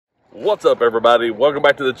What's up, everybody? Welcome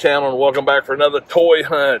back to the channel and welcome back for another toy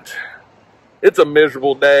hunt. It's a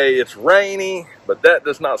miserable day, it's rainy, but that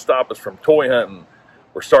does not stop us from toy hunting.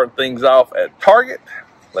 We're starting things off at Target.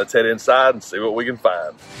 Let's head inside and see what we can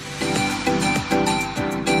find.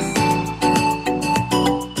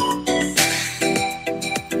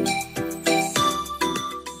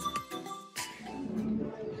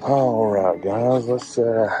 All right, guys, let's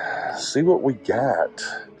see what we got.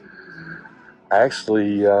 I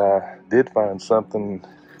actually did find something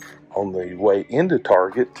on the way into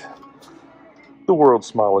Target. The world's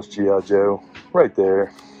smallest G.I. Joe, right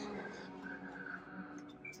there.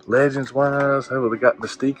 Legends wise, oh, they got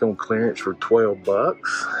Mystique on clearance for 12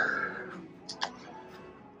 bucks.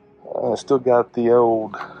 I still got the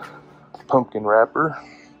old pumpkin wrapper.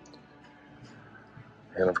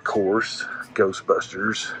 And of course,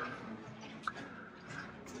 Ghostbusters.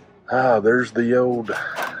 Ah, there's the old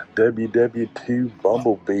WW2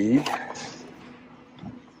 Bumblebee.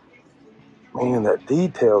 Man, that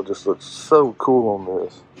detail just looks so cool on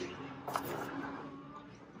this.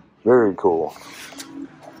 Very cool.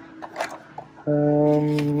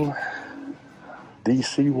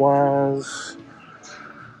 DC wise,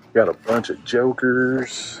 got a bunch of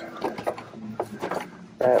Jokers,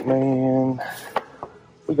 Batman.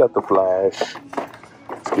 We got the Flash.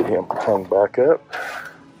 Let's get him hung back up.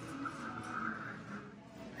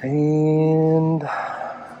 And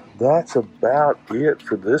that's about it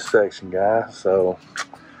for this section, guys. So,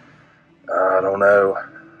 I don't know.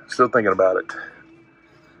 Still thinking about it.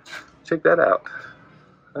 Check that out.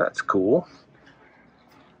 That's cool.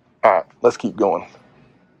 Alright, let's keep going.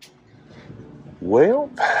 Well,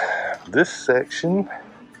 this section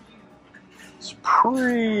is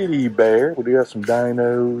pretty bare. We do have some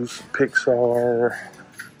dinos, Pixar.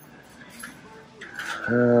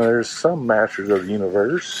 There's some Masters of the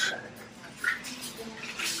Universe.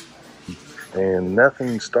 And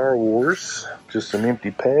nothing Star Wars, just some empty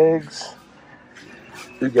pegs.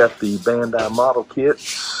 We got the Bandai model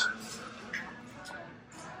kits.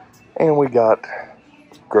 And we got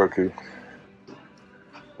Grogu.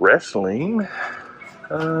 Wrestling.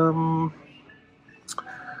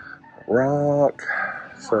 Rock.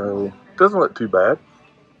 So, doesn't look too bad.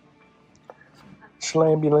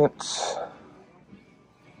 Slambulance.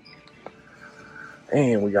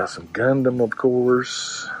 And we got some Gundam, of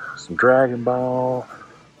course. Some Dragon Ball.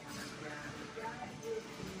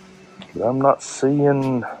 But I'm not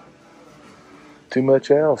seeing too much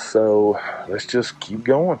else, so let's just keep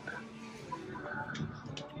going.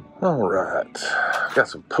 Alright, got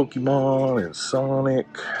some Pokemon and Sonic,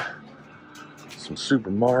 some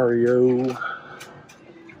Super Mario,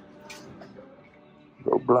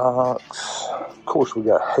 Roblox, of course we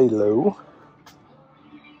got Halo,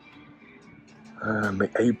 the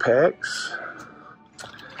Apex.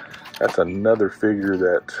 That's another figure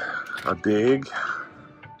that I dig.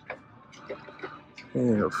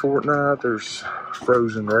 And Fortnite, there's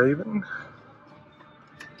Frozen Raven.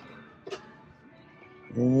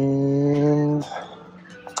 And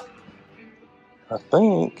I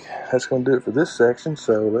think that's going to do it for this section,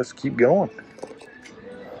 so let's keep going.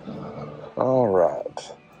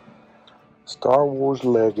 Alright. Star Wars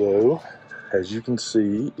Lego, as you can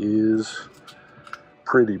see, is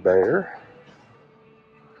pretty bare.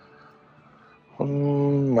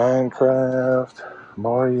 Minecraft,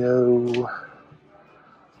 Mario.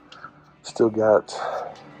 Still got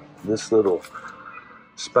this little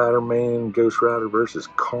Spider-Man Ghost Rider versus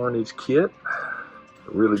Carnage kit.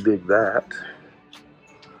 Really dig that.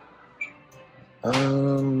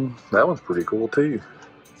 That one's pretty cool too.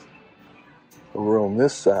 Over on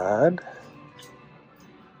this side,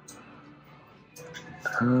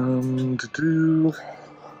 and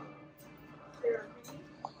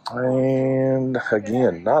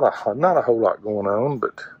again, not a whole lot going on,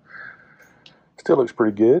 but still looks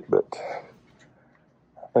pretty good. But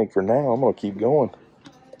I think for now I'm gonna keep going.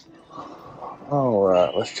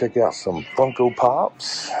 Alright, let's check out some Funko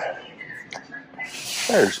Pops.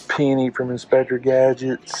 There's Penny from Inspector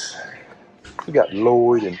Gadgets. We got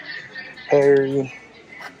Lloyd and Harry.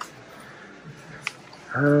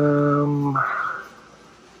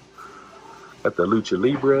 Got the Lucha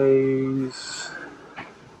Libres.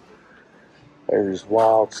 There's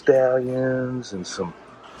Wild Stallions and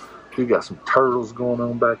we got some turtles going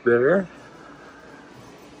on back there.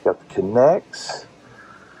 Got the Connects.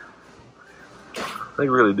 They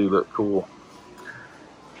really do look cool.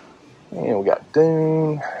 And we got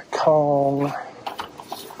Dune, Kong.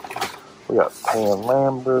 We got Pan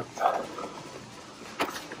Lambert.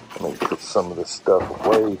 Let me put some of this stuff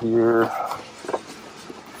away here.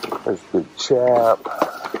 There's Big Chap.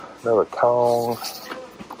 Another Kong.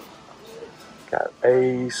 Got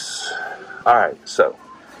Ace. Alright, so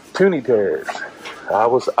Toonie Terrors. I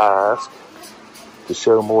was asked to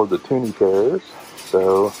show more of the Toonie Terrors.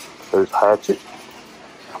 So there's Hatchet.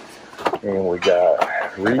 And we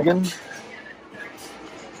got Regan.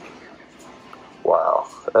 Wow,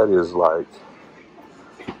 that is like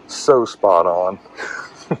so spot on.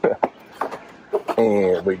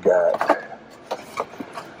 And we got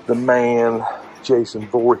the man, Jason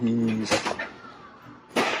Voorhees.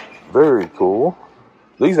 Very cool.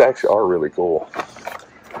 These actually are really cool.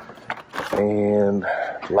 And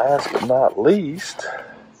last but not least,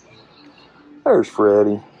 there's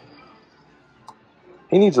Freddy.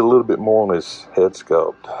 He needs a little bit more on his head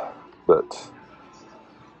sculpt, but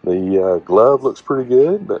the glove looks pretty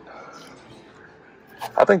good. But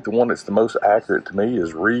I think the one that's the most accurate to me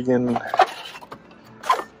is Regan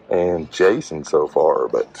and Jason so far.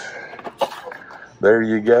 But there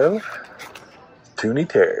you go, Toonie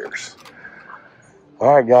Terrors.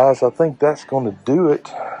 Alright guys, I think that's going to do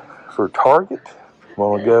it for Target. I'm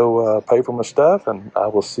going to go pay for my stuff, and I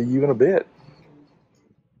will see you in a bit.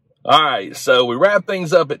 Alright, so we wrap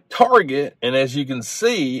things up at Target, and as you can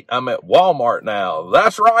see, I'm at Walmart now.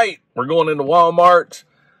 That's right, we're going into Walmart.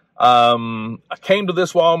 I came to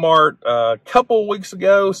this Walmart a couple weeks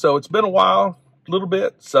ago, so it's been a while, a little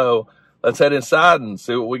bit. So let's head inside and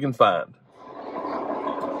see what we can find.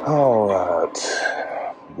 Alright,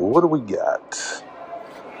 what do we got?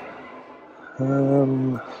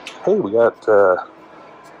 Hey, we got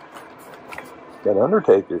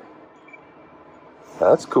Undertaker.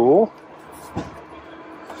 That's cool.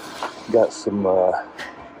 Got some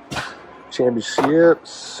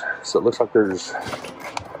championships. So it looks like there's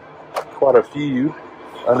quite a few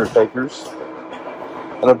Undertakers.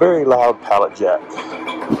 And a very loud pallet jack.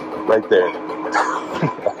 Right there.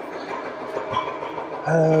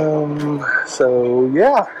 So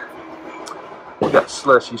yeah. We got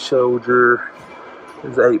Slushy Soldier.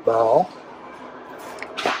 There's 8-Ball.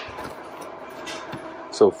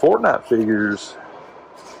 So Fortnite figures.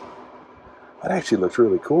 That actually looks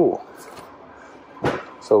really cool.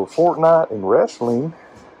 So Fortnite and wrestling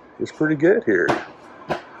is pretty good here.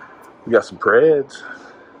 We got some Preds.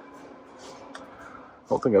 I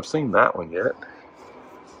don't think I've seen that one yet.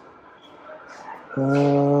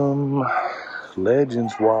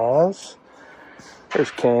 Legends wise,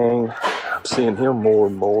 there's Kang. I'm seeing him more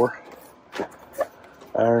and more.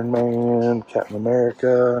 Iron Man, Captain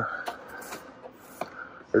America.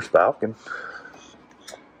 There's Falcon.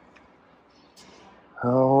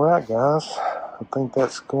 Alright guys, I think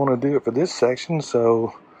that's going to do it for this section,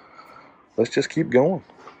 so let's just keep going.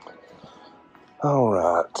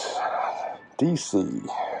 Alright, DC. We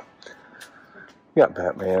got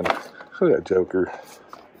Batman, we got Joker,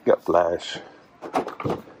 we got Flash,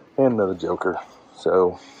 and another Joker.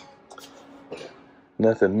 So,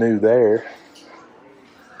 nothing new there.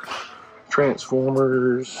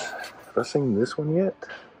 Transformers. Have I seen this one yet?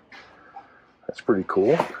 That's pretty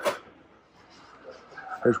cool.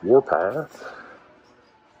 There's Warpath.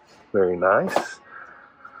 Very nice.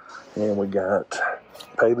 And we got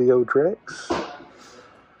Paleo Trex.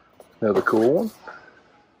 Another cool one.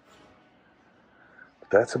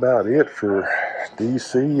 That's about it for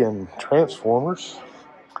DC and Transformers.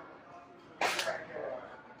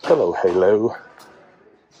 Hello, Halo.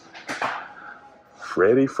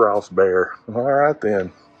 Freddy Frostbear. Alright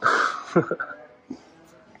then.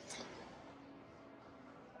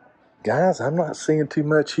 Guys, I'm not seeing too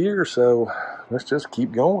much here, so let's just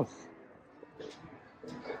keep going.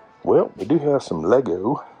 Well, we do have some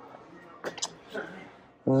Lego.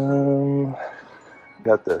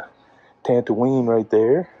 Got the Tatooine right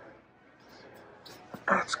there.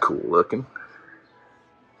 That's cool looking.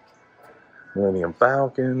 Millennium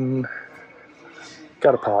Falcon.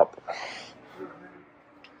 Got a pop.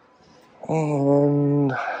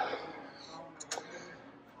 And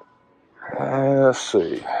let's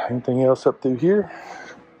see. Anything else up through here?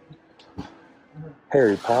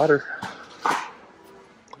 Harry Potter.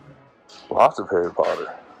 Lots of Harry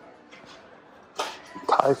Potter.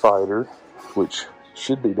 TIE Fighter, which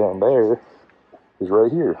should be down there, is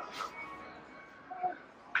right here.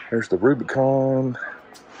 There's the Rubicon.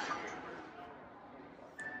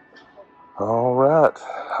 Alright,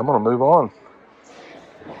 I'm going to move on.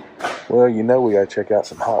 Well, you know we got to check out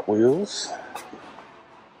some Hot Wheels.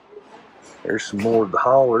 There's some more of the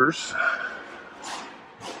haulers.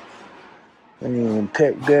 And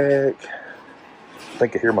Tech Deck. I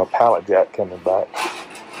think I hear my pallet jack coming back.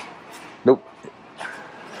 Nope.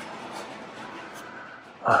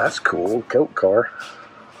 Oh, that's cool. Coke car.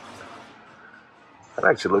 That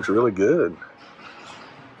actually looks really good.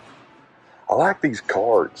 I like these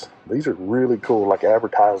cards. These are really cool, like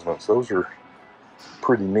advertisements. Those are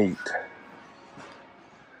pretty neat.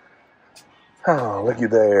 Oh, looky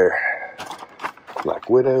there. Black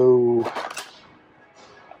Widow.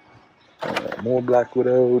 More Black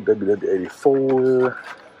Widow. WW84.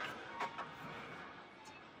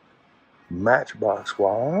 Matchbox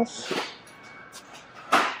wise.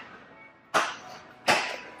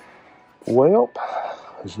 Well,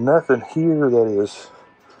 there's nothing here that is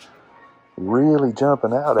really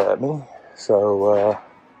jumping out at me. So,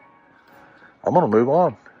 I'm going to move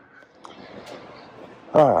on.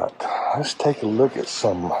 Alright, let's take a look at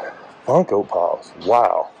some Funko Pops.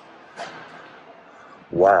 Wow.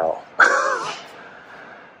 Wow.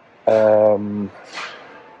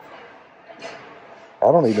 I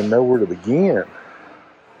don't even know where to begin.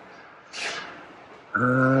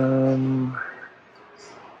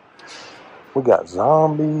 We got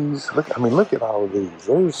zombies. Look at all of these.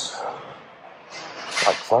 There's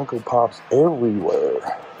like Funko Pops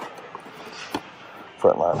everywhere.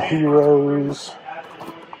 Frontline Heroes.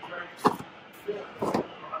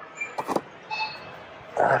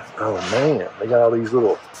 Oh man, they got all these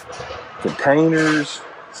little containers.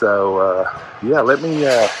 So yeah, let me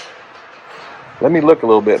look a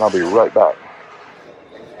little bit and I'll be right back.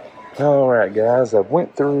 Alright guys, I've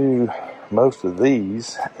went through most of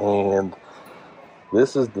these and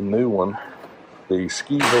this is the new one, the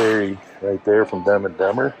Ski Harry right there from Dumb and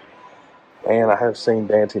Dumber. And I have seen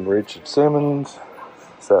Dancing Richard Simmons.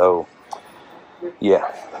 So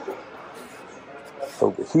yeah.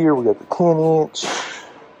 Over here we got the 10-inch.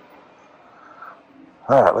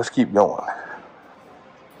 Alright, let's keep going.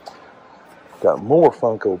 Got more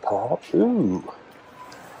Funko Pop. Ooh.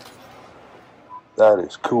 That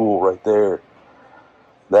is cool right there.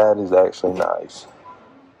 That is actually nice.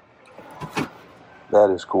 That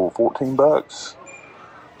is cool. 14 bucks.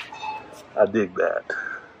 I dig that.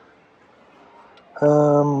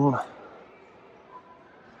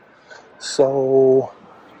 So,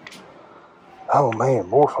 oh man,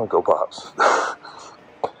 more Funko Pops.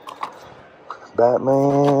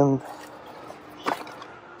 Batman.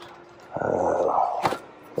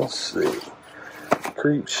 Let's see.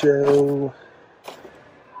 Creep Show.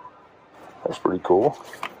 That's pretty cool.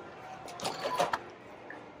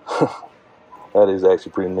 That is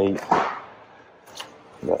actually pretty neat.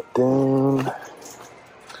 Got Dune.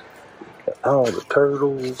 Got all the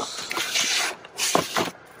turtles.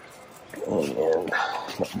 And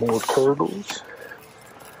got more turtles.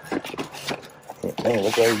 And man,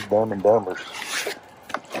 look at these Dumb and Dumbers.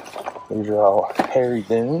 These are all Harry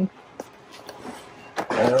Dune.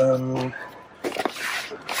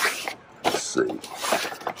 Let's see.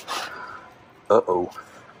 Uh-oh.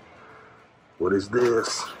 What is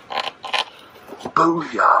this?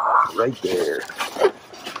 Booyah! Right there.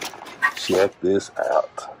 Check this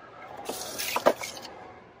out.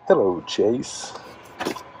 Hello, Chase.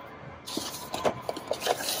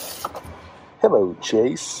 Hello,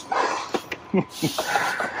 Chase.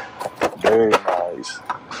 Very nice.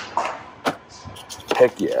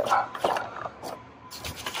 Heck yeah.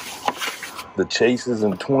 The chases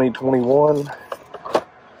in 2021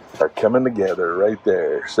 are coming together right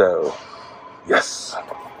there. So, yes.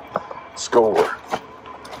 Score.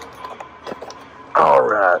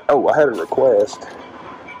 Alright. Oh, I had a request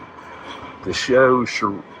to show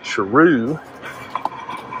Shrew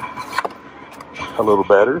a little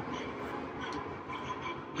better.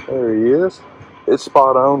 There he is. It's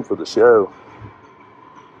spot on for the show.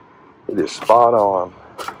 It is spot on.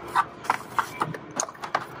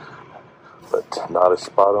 But not as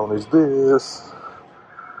spot on as this.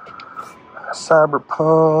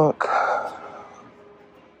 Cyberpunk.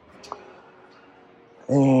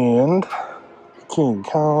 And King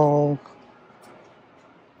Kong.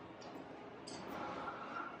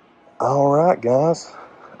 Alright guys,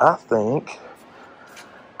 I think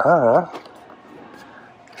I'm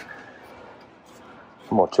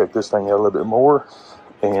going to check this thing out a little bit more,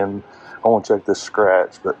 and I want to check this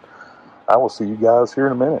scratch, but I will see you guys here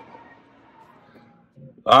in a minute.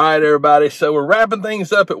 Alright everybody, so we're wrapping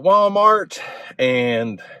things up at Walmart,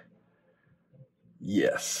 and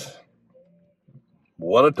yes,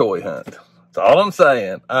 what a toy hunt. That's all I'm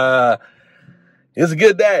saying. It's a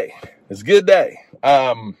good day. It's a good day.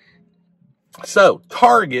 So,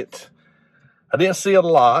 Target, I didn't see a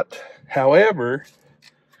lot. However,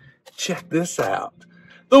 check this out.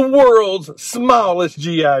 The world's smallest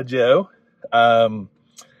G.I. Joe. I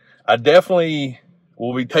definitely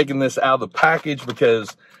will be taking this out of the package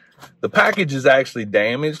because the package is actually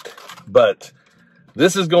damaged. But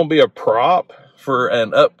this is going to be a prop for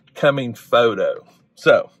an upcoming photo.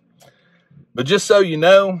 So, but just so you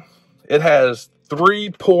know, it has 3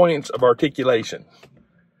 points of articulation.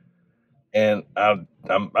 And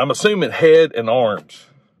I'm assuming head and arms.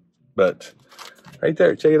 But right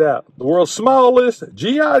there, check it out. The world's smallest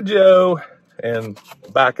G.I. Joe. And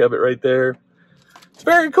back of it right there. It's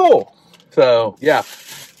very cool. So, yeah.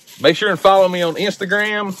 Make sure and follow me on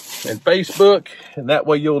Instagram and Facebook. And that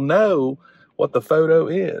way you'll know what the photo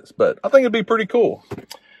is. But I think it'd be pretty cool.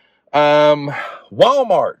 Walmart.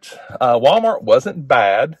 Walmart wasn't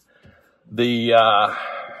bad. The,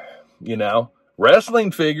 you know,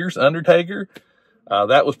 wrestling figures, Undertaker,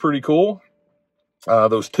 that was pretty cool.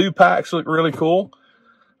 Those 2-packs look really cool.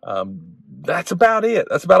 That's about it.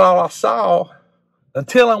 That's about all I saw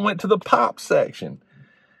until I went to the pop section.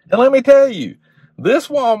 And let me tell you, this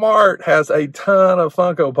Walmart has a ton of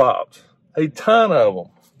Funko Pops. A ton of them.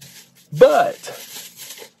 But,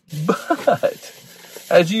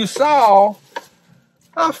 as you saw,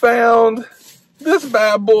 I found this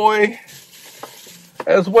bad boy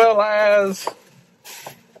as well as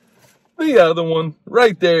the other one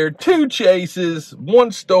right there. 2 chases,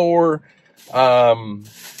 1 store.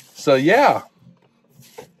 So yeah,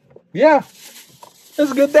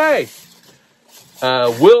 it's a good day.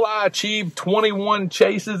 Will I achieve 21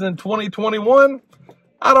 chases in 2021?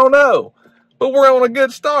 I don't know, but we're on a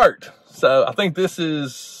good start. So I think this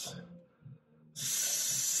is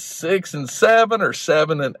 6 and 7 or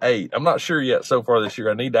 7 and 8. I'm not sure yet so far this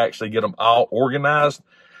year. I need to actually get them all organized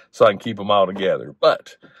so I can keep them all together.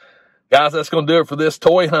 But guys, that's going to do it for this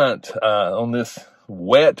toy hunt on this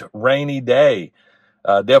wet, rainy day.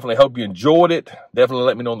 Definitely hope you enjoyed it. Definitely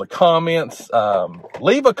let me know in the comments.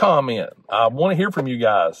 Leave a comment. I want to hear from you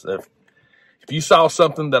guys. If you saw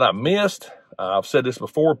something that I missed, I've said this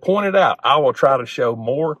before, point it out. I will try to show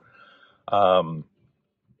more.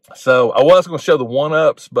 So I was going to show the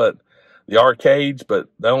 1-ups, but the arcades, but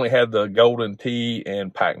they only had the Golden Tee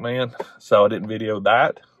and Pac-Man, so I didn't video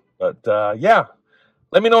that. But yeah,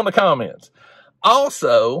 let me know in the comments.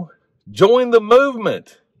 Also, join the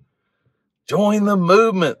movement. Join the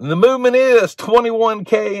movement. And the movement is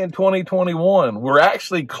 21K in 2021. We're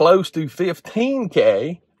actually close to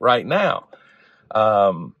 15K right now.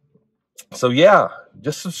 So yeah,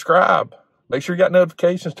 just subscribe. Make sure you got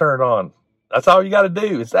notifications turned on. That's all you got to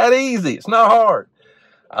do. It's that easy. It's not hard.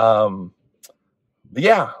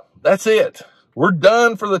 Yeah, that's it. We're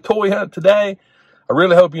done for the toy hunt today. I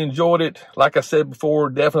really hope you enjoyed it. Like I said before,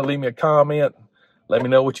 definitely leave me a comment. Let me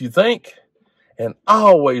know what you think. And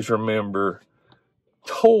always remember,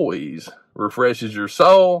 toys refreshes your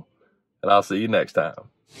soul. And I'll see you next time.